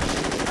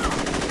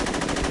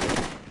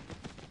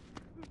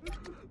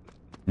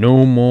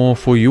 No more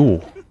for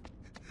you,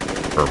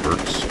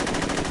 perverts.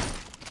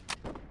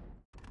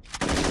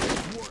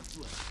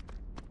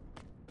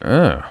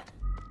 Ah,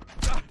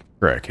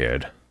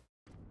 crackhead.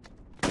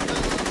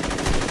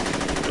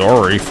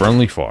 Sorry,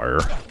 friendly fire.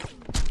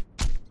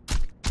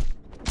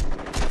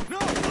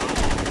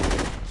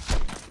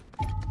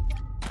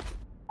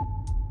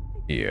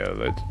 Yeah,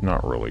 that's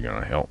not really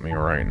gonna help me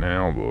right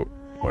now, but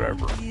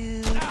whatever.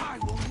 I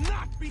will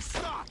not be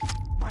stopped.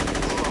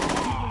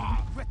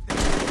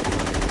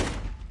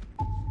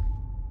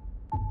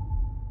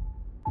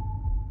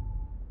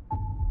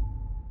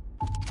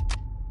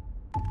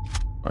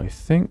 I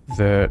think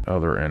that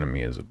other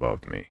enemy is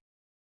above me.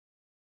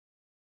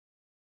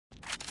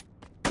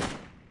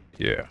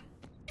 Yeah.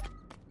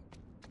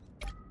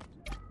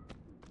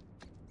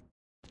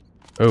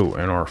 Oh,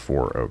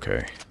 NR4,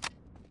 okay.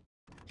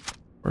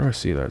 Where do I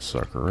see that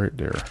sucker? Right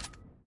there.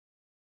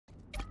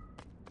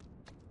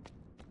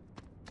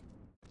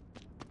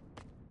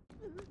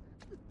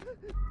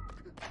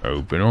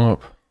 Open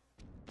up.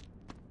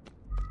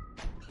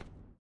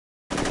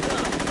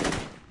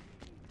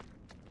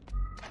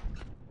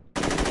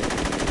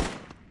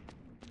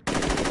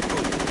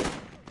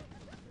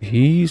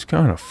 He's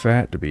kind of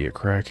fat to be a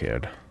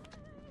crackhead.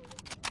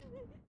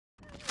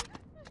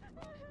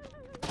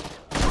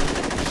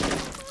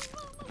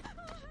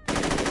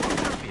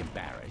 Don't be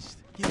embarrassed.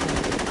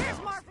 Where's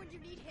Marv when you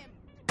need him?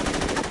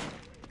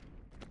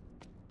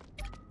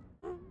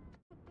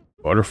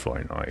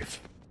 Butterfly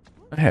knife.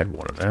 I had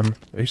one of them.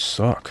 They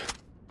suck.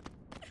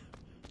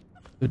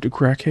 Did the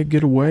crackhead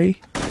get away?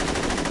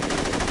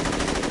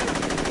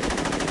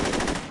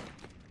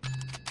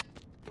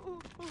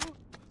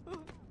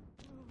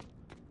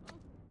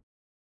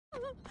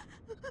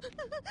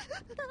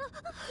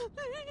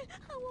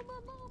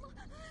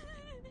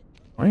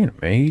 I ain't a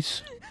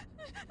maze.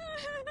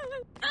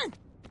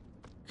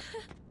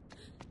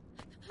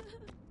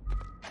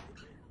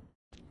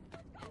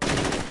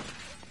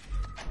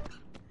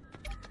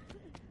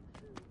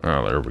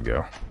 Oh, there we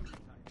go.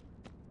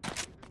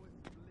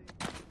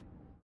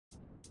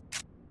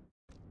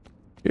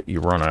 You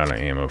run out of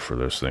ammo for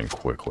this thing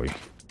quickly.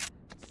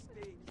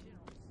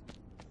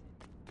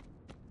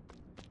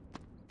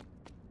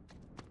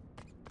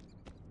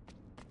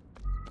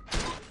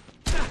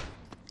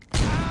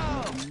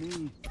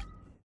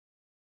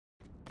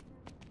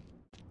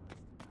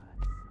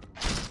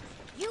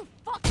 You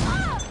fuck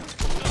up!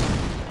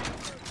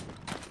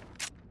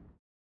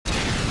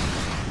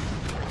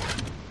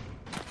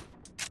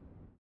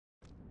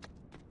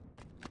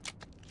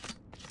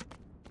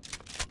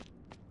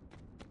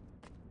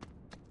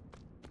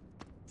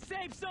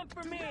 some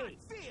for me.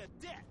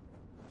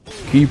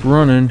 Keep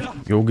running.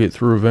 You'll get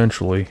through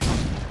eventually.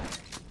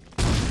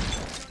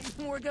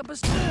 Work up a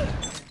stir.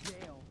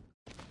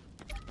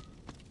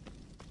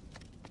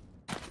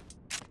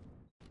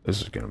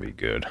 This is gonna be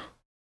good.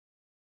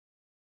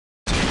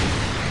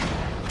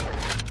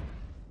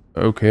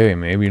 Okay,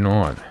 maybe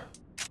not.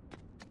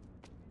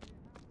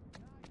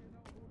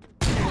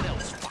 What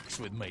else fucks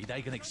with me?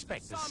 They can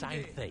expect the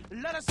same thing.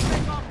 Let us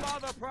make our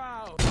father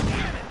proud.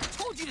 Damn it! I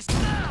told you to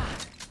stop.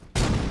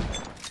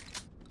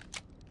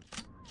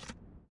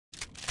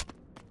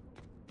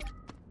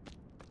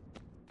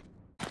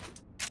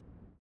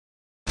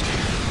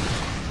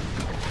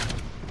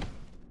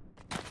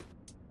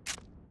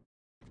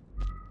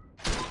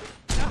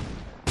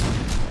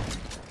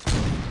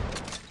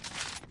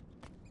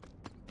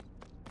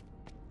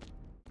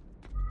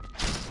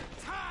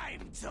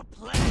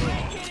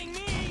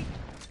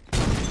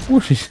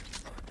 What is?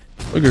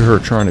 Look at her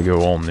trying to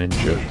go all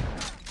ninja.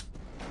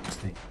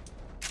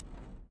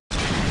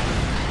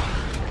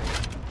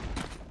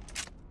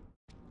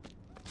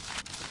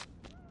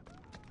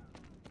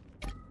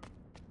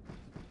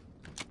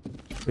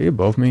 Are you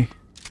above me?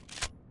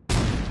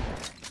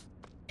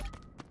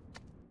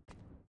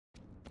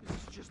 This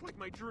is just like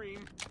my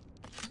dream.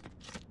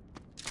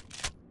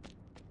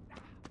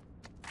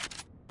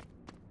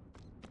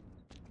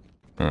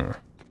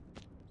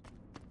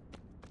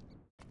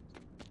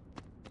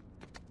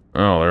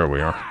 Oh, there we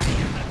are.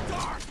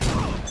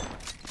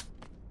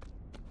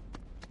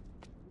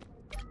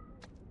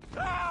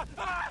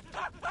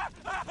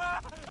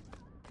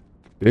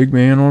 Big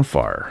man on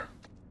fire.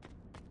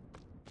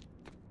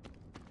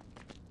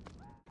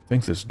 I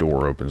think this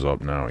door opens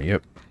up now.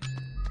 Yep.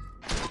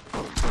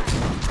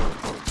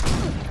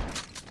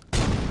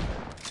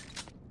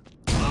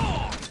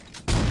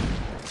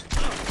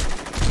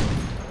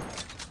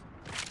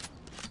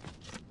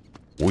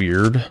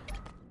 Weird.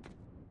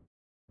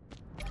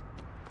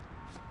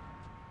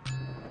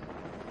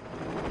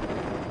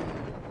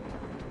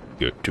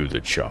 Get to the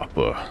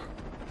chopper.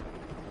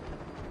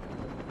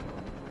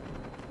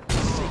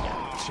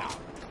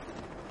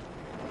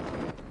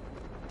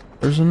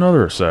 There's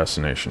another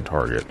assassination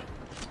target.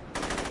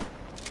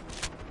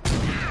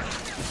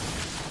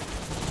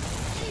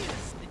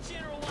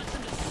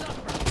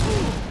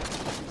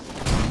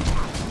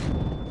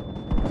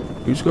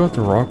 Who's got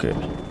the rocket?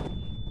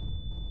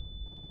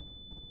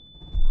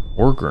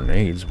 Or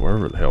grenades,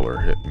 whatever the hell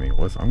they're hitting me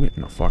with. I'm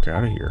getting the fuck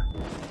out of here.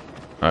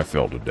 I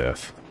fell to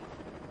death.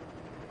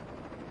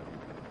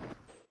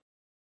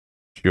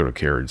 Should have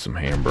carried some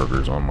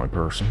hamburgers on my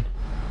person.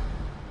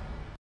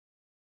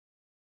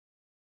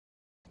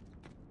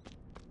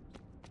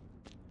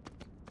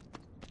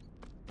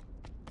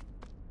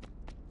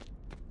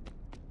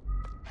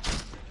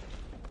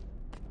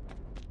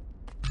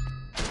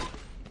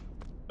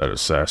 That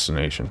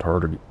assassination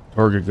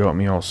target got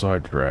me all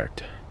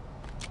sidetracked.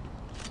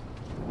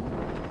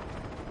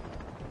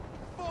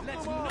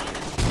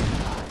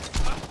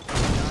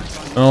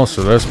 Oh,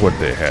 so that's what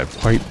they had,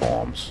 pipe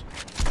bombs.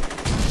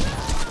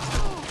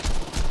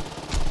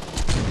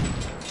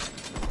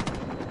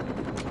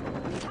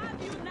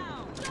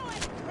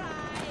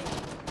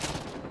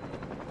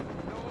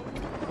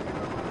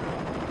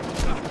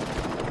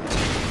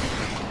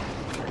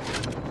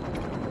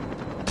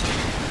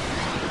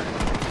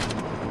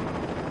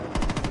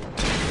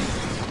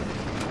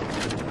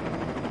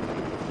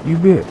 You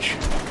bitch.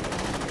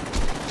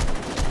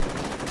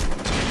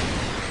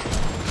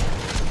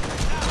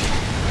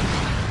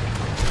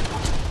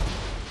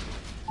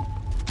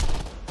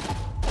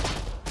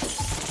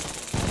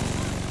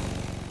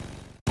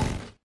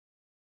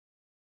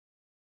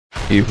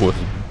 He was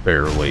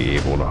barely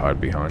able to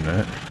hide behind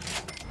that.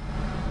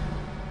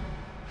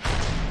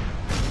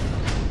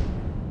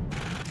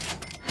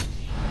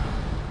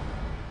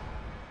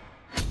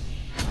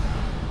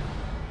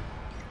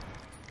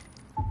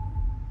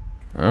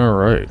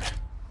 Alright.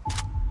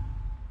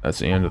 That's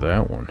the end of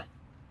that one.